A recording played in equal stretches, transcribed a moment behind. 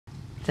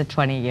to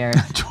 20 years.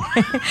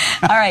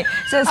 All right,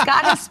 so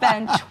Scott has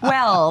spent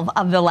 12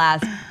 of the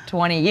last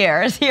 20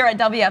 years here at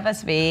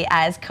WFSB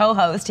as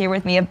co-host here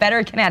with me at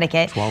Better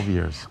Connecticut. 12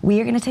 years. We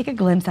are going to take a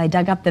glimpse. I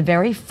dug up the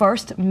very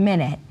first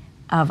minute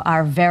of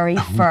our very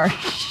first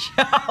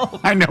show.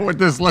 I know what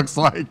this looks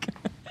like.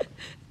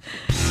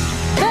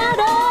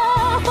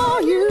 Better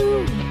for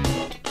you.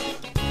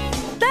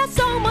 There's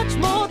so much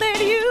more that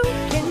you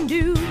can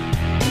do.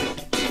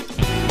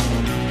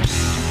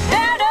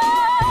 Better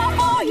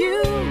for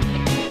you.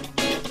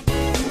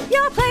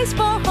 Your place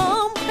for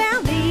home,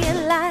 family,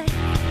 and life.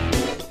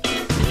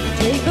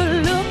 Take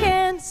a look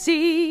and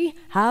see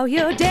how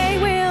your day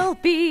will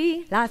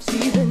be. Life's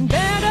even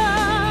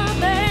better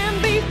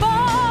than before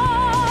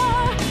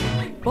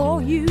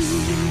for you.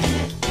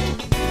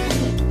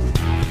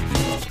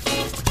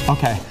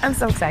 Okay. I'm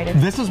so excited.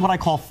 This is what I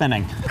call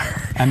thinning.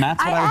 And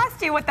that's what I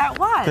asked you what that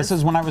was. This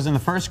is when I was in the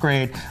first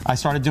grade. I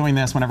started doing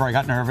this whenever I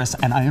got nervous,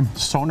 and I am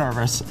so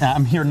nervous.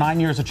 I'm here 9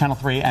 years at Channel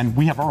 3, and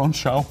we have our own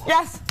show.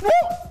 Yes. Woo!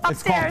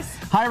 Upstairs.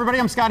 Hi, everybody.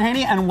 I'm Scott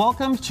Haney, and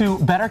welcome to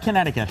Better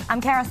Connecticut. I'm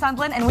Kara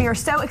Sundlin, and we are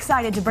so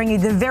excited to bring you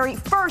the very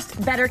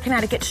first Better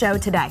Connecticut show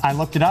today. I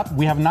looked it up.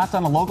 We have not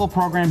done a local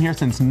program here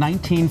since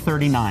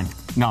 1939.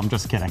 No, I'm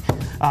just kidding.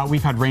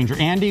 We've had Ranger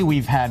Andy,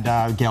 we've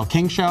had Gail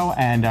King show,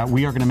 and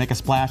we are going to make a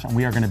splash, and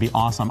we are going to be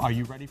awesome. Are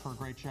you ready for a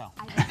great show?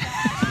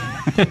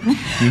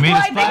 You made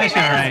a splash,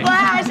 all right.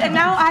 Splash, and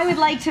now I would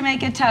like to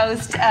make a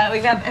toast. We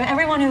have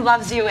everyone who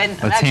loves you,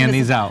 and let's hand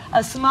these out.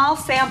 A small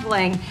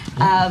sampling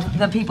of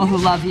the people who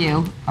love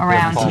you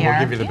around Paul, here.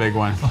 We'll give you the big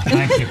one.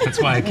 Thank you.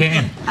 That's why I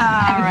came.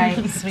 All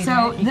right.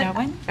 So you got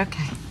one?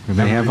 Okay.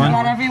 Everybody have We one?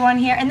 got everyone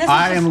here, and this is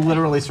I am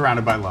literally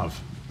surrounded by love.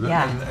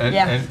 Yeah.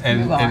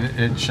 And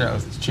it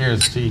shows.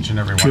 Cheers to each and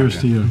every one. Cheers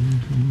to you.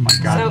 My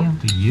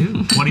God. To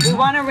you. We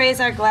want to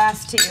raise our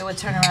glass to you. We'll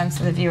turn around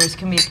so the viewers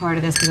can be a part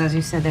of this, because as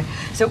you said there.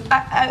 So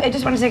I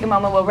just want to take a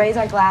moment. We'll raise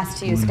our glass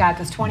to you, Scott,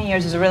 because 20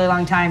 years is a really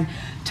long time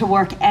to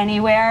work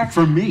anywhere.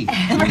 For me.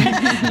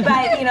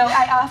 But, you know,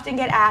 I often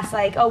get asked,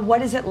 like, oh,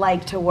 what is it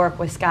like to work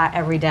with Scott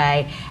every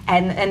day?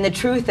 And the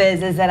truth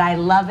is that I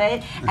love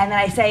it. And then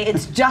I say,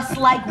 it's just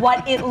like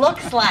what it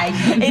looks like.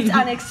 It's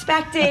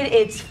unexpected,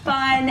 it's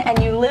fun,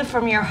 and you live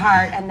from your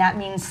heart, and that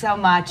means so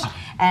much.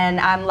 And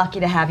I'm lucky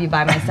to have you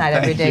by my side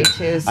every day,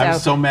 too. So I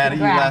was so mad at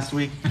you congrats. last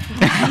week.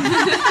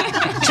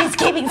 She's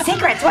keeping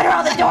secrets. What are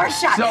all the doors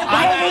shut?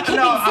 Why are they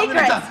keeping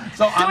secrets?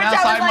 So I'm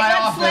outside my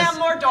office. Slam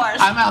more doors.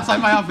 I'm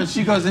outside my office.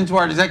 She goes into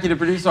our executive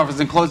producer's office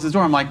and closes the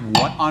door. I'm like,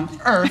 what on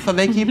earth are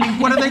they keeping?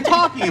 What are they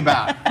talking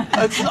about?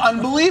 It's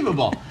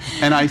unbelievable.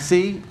 And I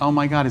see, oh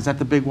my God, is that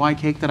the big Y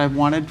cake that I've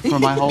wanted for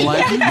my whole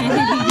life?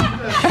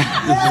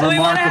 This is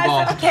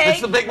remarkable.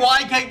 It's the big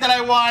Y cake that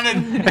I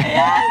wanted.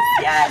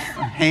 Yes, yes.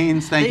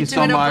 Haynes, thank you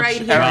so much.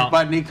 Right Eric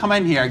Budney, come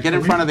in here. Get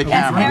in front of the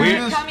camera.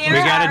 Eric, come here. We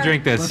got to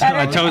drink this.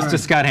 A toast to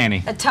Scott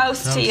Haney. A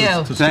toast to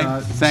you.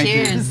 Thank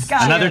you. Cheers.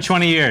 Scott. Another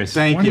 20 years.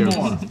 Thank you.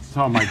 more.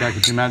 Oh my God,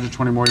 could you imagine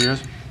 20 more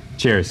years?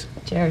 Cheers.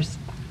 Cheers.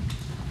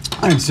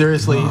 I'm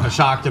seriously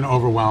shocked and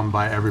overwhelmed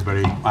by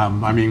everybody.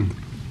 I mean,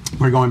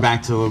 we're going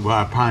back to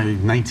probably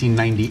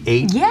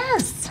 1998.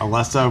 Yes.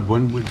 Alessa,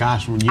 when you...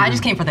 I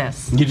just came for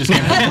this. You just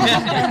came.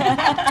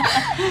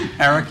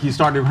 Eric, you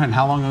started when?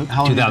 How long?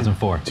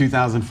 2004.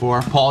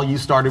 2004. Paul, you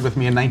started with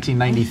me in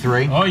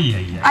 1993. Oh,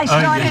 yeah. I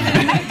started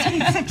in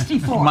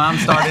 1964. Mom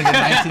started in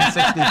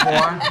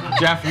 1964.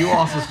 Jeff, you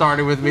also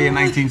started with me in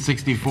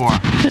 1964.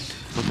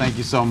 So thank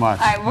you so much.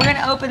 All right, we're going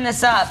to open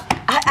this up.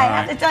 I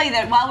have to tell you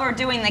that while we're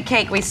doing the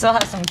cake, we still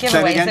have some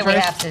giveaways again, that we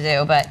Trace? have to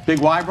do, but... Big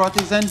Y brought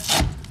these in?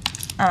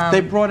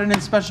 They brought it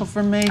in special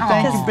for me.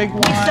 Thank you, Big Y.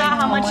 We saw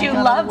how much you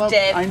loved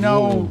it. I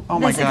know. Oh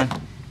my God.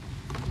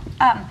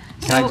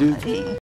 Can I do?